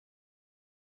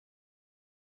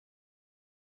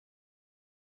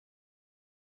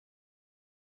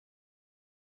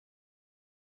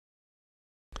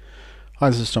Hi,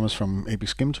 this is Thomas from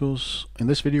Apex Game Tools. In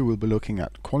this video we'll be looking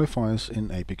at qualifiers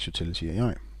in Apex Utility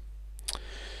AI.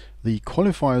 The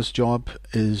qualifiers job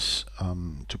is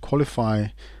to qualify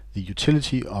the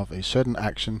utility of a certain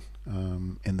action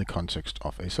in the context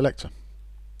of a selector.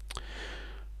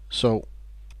 So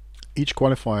each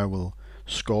qualifier will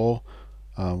score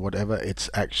whatever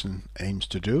its action aims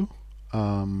to do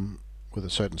with a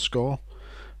certain score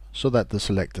so that the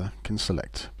selector can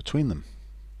select between them.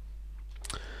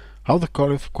 How the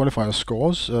qualifier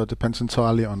scores depends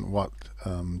entirely on what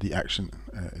the action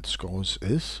it scores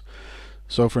is.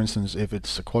 So for instance, if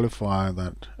it's a qualifier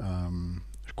that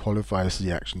qualifies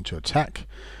the action to attack,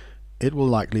 it will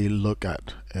likely look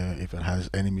at if it has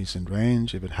enemies in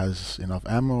range, if it has enough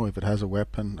ammo, if it has a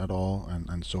weapon at all,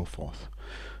 and so forth.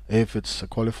 If it's a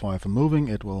qualifier for moving,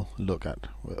 it will look at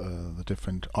the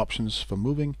different options for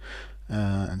moving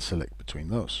and select between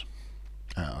those.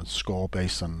 Score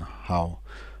based on how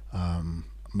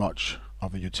much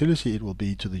of a utility it will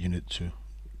be to the unit to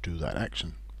do that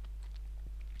action.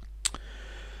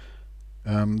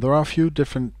 There are a few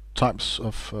different types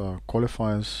of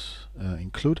qualifiers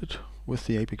included with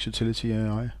the Apex Utility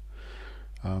AI.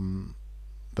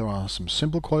 There are some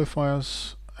simple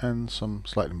qualifiers and some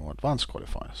slightly more advanced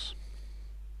qualifiers.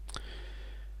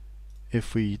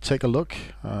 If we take a look,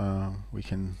 we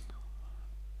can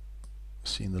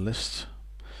see in the list.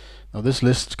 Now this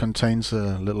list contains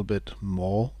a little bit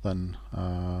more than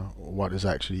what is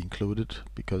actually included,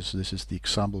 because this is the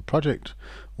example project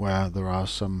where there are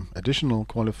some additional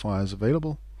qualifiers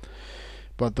available.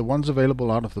 But the ones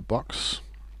available out of the box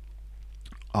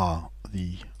are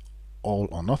the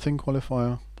AllOrNothing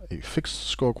qualifier, a fixed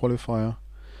score qualifier,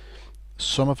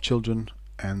 SumOfChildren,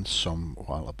 and sum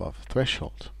while above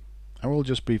threshold. I will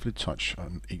just briefly touch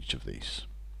on each of these.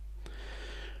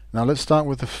 Now let's start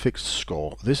with the fixed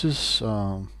score. This is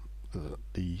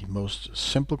the most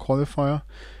simple qualifier.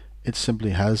 It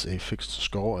simply has a fixed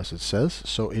score, as it says,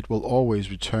 so it will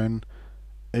always return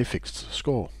a fixed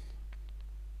score.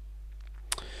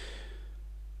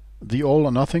 The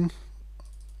AllOrNothing,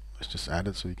 let's just add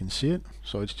it so you can see it.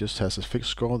 So it just has a fixed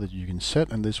score that you can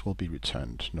set, and this will be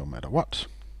returned no matter what.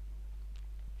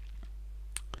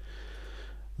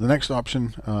 The next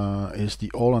option is the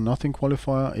AllOrNothing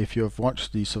qualifier. If you have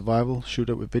watched the survival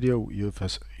shooter video, you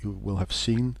will have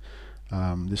seen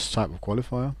this type of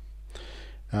qualifier.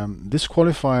 This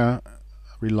qualifier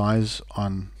relies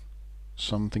on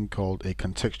something called a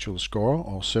contextual score,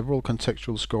 or several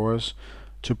contextual scores,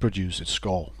 to produce its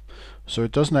score. So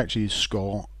it doesn't actually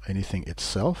score anything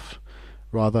itself,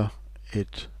 rather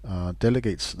it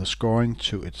delegates the scoring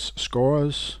to its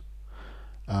scorers.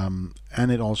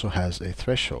 And it also has a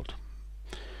threshold.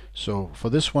 So for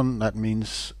this one, that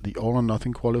means the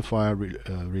AllOrNothing qualifier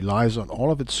relies on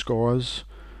all of its scorers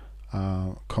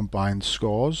combined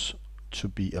scores to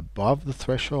be above the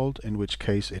threshold, in which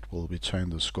case it will return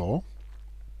the score.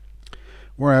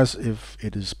 Whereas if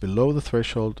it is below the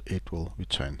threshold, it will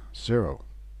return 0.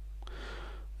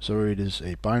 So it is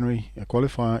a binary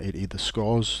qualifier. It either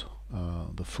scores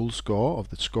the full score of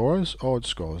the scorers, or it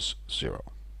scores 0.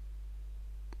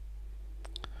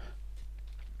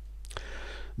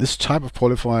 This type of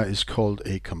qualifier is called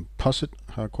a composite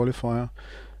qualifier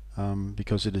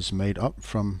because it is made up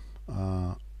from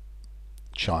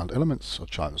child elements or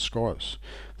child scores.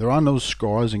 There are no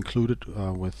scores included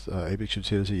with Apex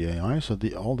Utility AI, so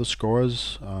all the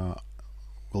scores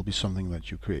will be something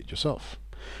that you create yourself.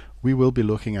 We will be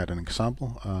looking at an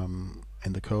example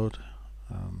in the code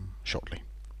shortly.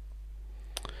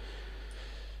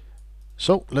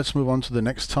 So let's move on to the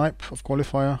next type of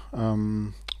qualifier.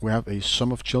 We have a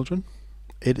SumOfChildren.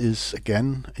 It is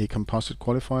again a composite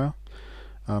qualifier,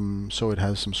 so it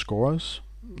has some scores.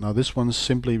 Now this one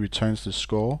simply returns the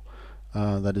score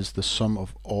that is the sum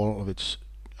of all of its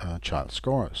child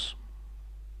scores.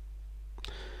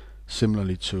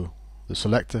 Similarly to the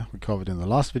selector we covered in the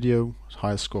last video,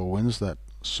 highest score wins. That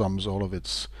sums all of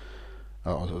its,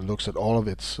 looks at all of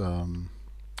its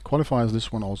qualifiers.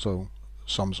 This one also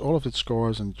sums all of its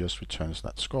scores and just returns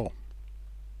that score.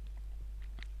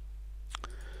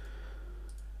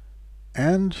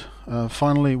 And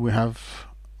finally we have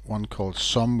one called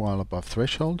sum while above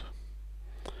threshold.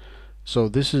 So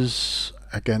this is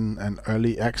again an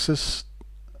early exit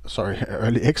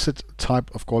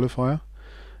type of qualifier,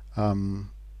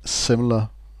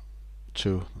 similar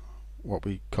to what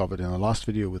we covered in the last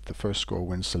video with the first score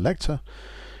wins selector.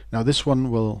 Now this one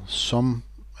will sum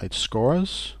its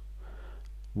scores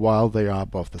while they are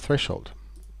above the threshold.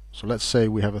 So let's say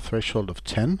we have a threshold of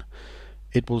 10.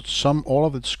 It will sum all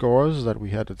of its scores that we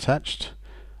had attached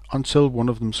until one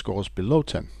of them scores below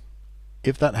 10.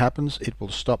 If that happens, it will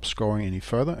stop scoring any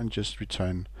further and just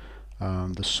return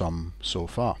the sum so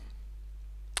far.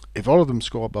 If all of them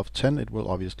score above 10, it will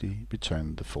obviously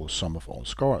return the full sum of all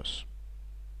scorers.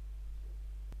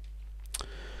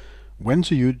 When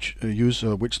to use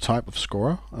which type of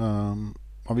scorer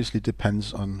obviously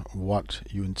depends on what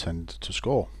you intend to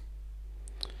score.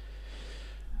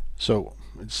 So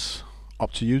it's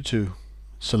up to you to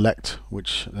select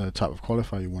which type of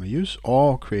qualifier you want to use,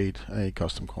 or create a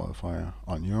custom qualifier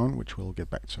on your own, which we'll get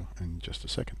back to in just a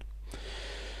second.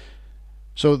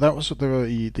 So that was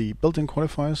the built-in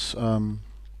qualifiers.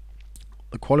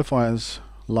 The qualifiers,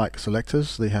 like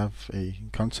selectors, they have a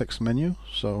context menu.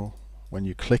 So when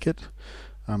you click it,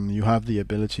 you have the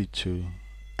ability to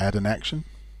add an action,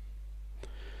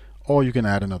 or you can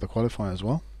add another qualifier as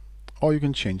well, or you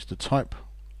can change the type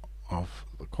of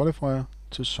the qualifier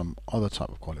to some other type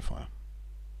of qualifier.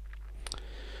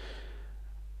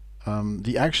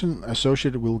 The action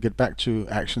associated, we'll get back to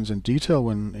actions in detail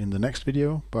in the next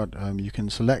video, but you can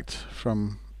select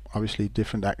from obviously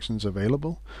different actions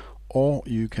available, or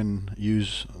you can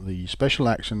use the special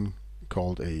action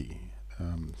called a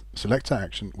selector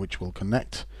action, which will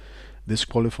connect this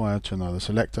qualifier to another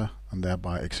selector and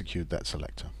thereby execute that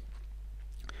selector.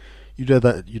 You do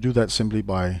that simply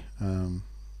by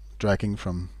dragging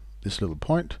from this little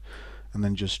point and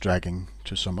then just dragging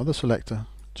to some other selector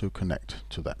to connect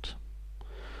to that.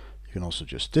 You can also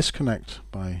just disconnect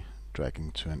by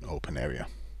dragging to an open area.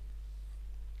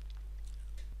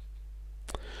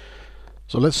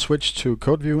 So let's switch to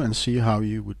code view and see how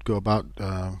you would go about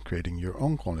creating your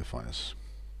own qualifiers.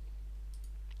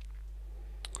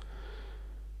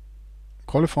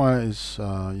 Qualifier is,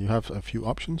 you have a few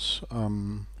options.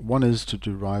 One is to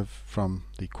derive from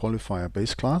the qualifier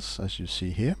base class, as you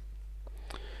see here.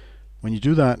 When you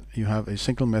do that, you have a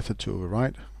single method to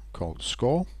override called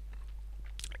score.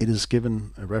 It is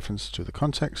given a reference to the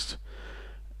context,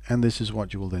 and this is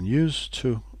what you will then use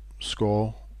to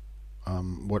score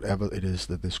whatever it is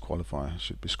that this qualifier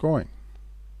should be scoring.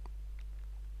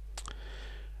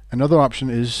 Another option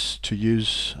is to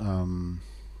use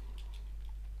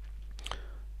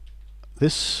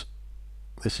this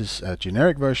is a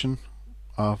generic version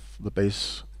of the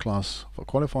base class for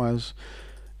qualifiers.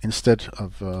 Instead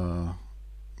of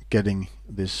getting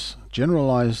this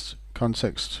generalized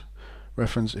context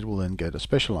reference, it will then get a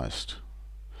specialized.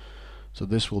 So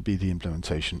this will be the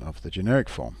implementation of the generic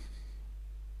form.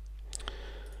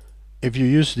 If you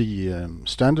use the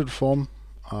standard form,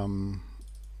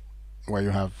 where you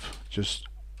have just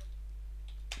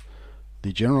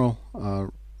the general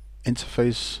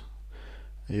interface,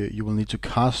 you will need to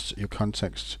cast your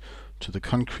context to the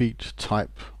concrete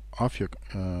type of your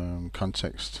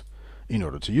context in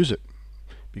order to use it,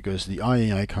 because the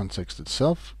IAI context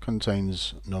itself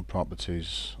contains no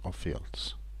properties or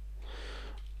fields.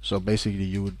 So basically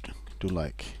you would do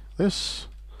like this,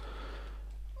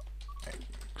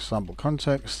 example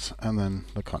context, and then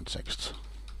the context.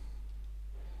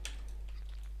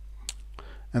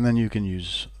 And then you can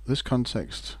use this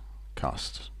context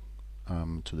cast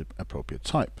to the appropriate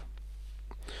type.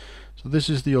 So this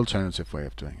is the alternative way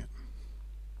of doing it.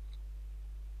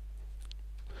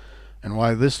 And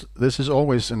why this is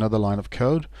always another line of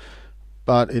code,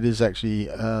 but it is actually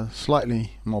a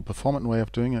slightly more performant way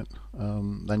of doing it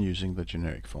than using the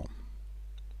generic form.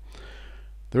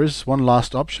 There is one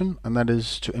last option, and that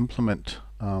is to implement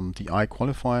the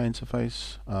iQualifier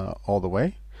interface all the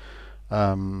way.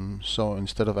 So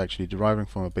instead of actually deriving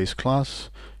from a base class,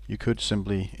 you could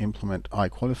simply implement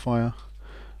iQualifier,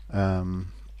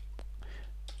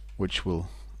 which will,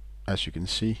 as you can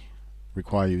see,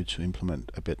 require you to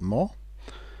implement a bit more.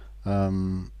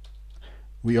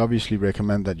 We obviously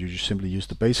recommend that you just simply use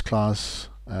the base class,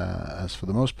 as for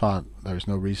the most part there is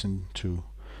no reason to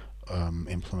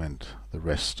implement the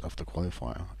rest of the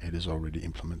qualifier. It is already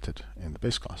implemented in the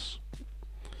base class.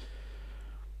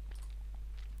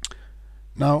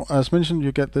 Now, as mentioned,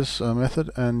 you get this method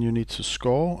and you need to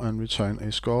score and return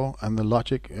a score, and the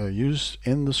logic used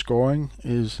in the scoring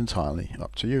is entirely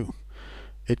up to you.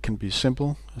 It can be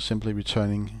simple, simply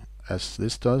returning, as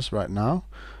this does right now,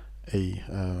 a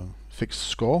fixed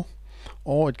score,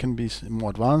 or it can be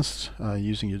more advanced,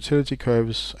 using utility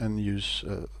curves and use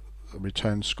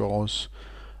return scores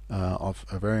of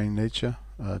a varying nature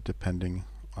depending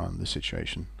on the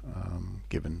situation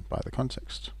given by the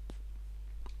context.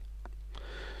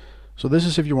 So this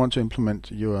is if you want to implement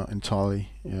your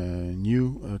entirely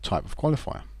new type of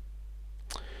qualifier.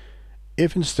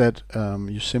 If instead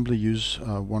you simply use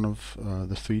one of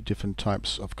the 3 different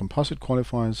types of composite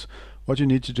qualifiers, what you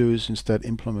need to do is instead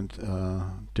implement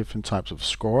different types of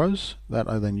scorers that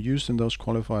are then used in those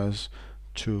qualifiers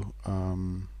to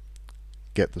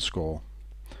get the score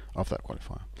of that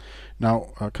qualifier. Now,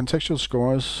 contextual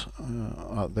scores,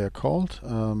 they're called.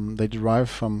 They derive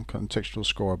from contextual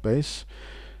score base.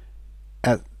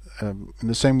 In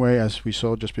the same way as we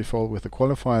saw just before with the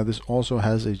qualifier, this also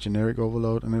has a generic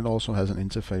overload, and it also has an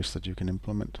interface that you can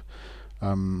implement.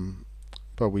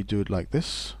 But we do it like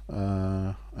this,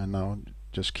 and now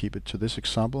just keep it to this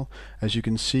example. As you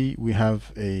can see, we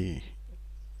have the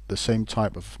same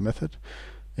type of method.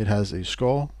 It has a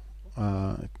score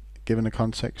given a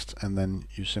context, and then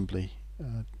you simply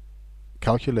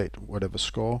calculate whatever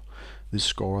score this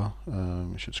scorer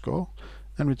should score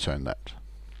and return that.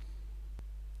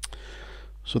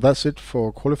 So that's it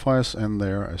for qualifiers and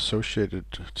their associated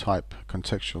type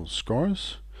contextual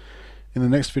scores. In the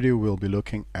next video we'll be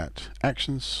looking at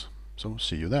actions, so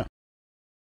see you there.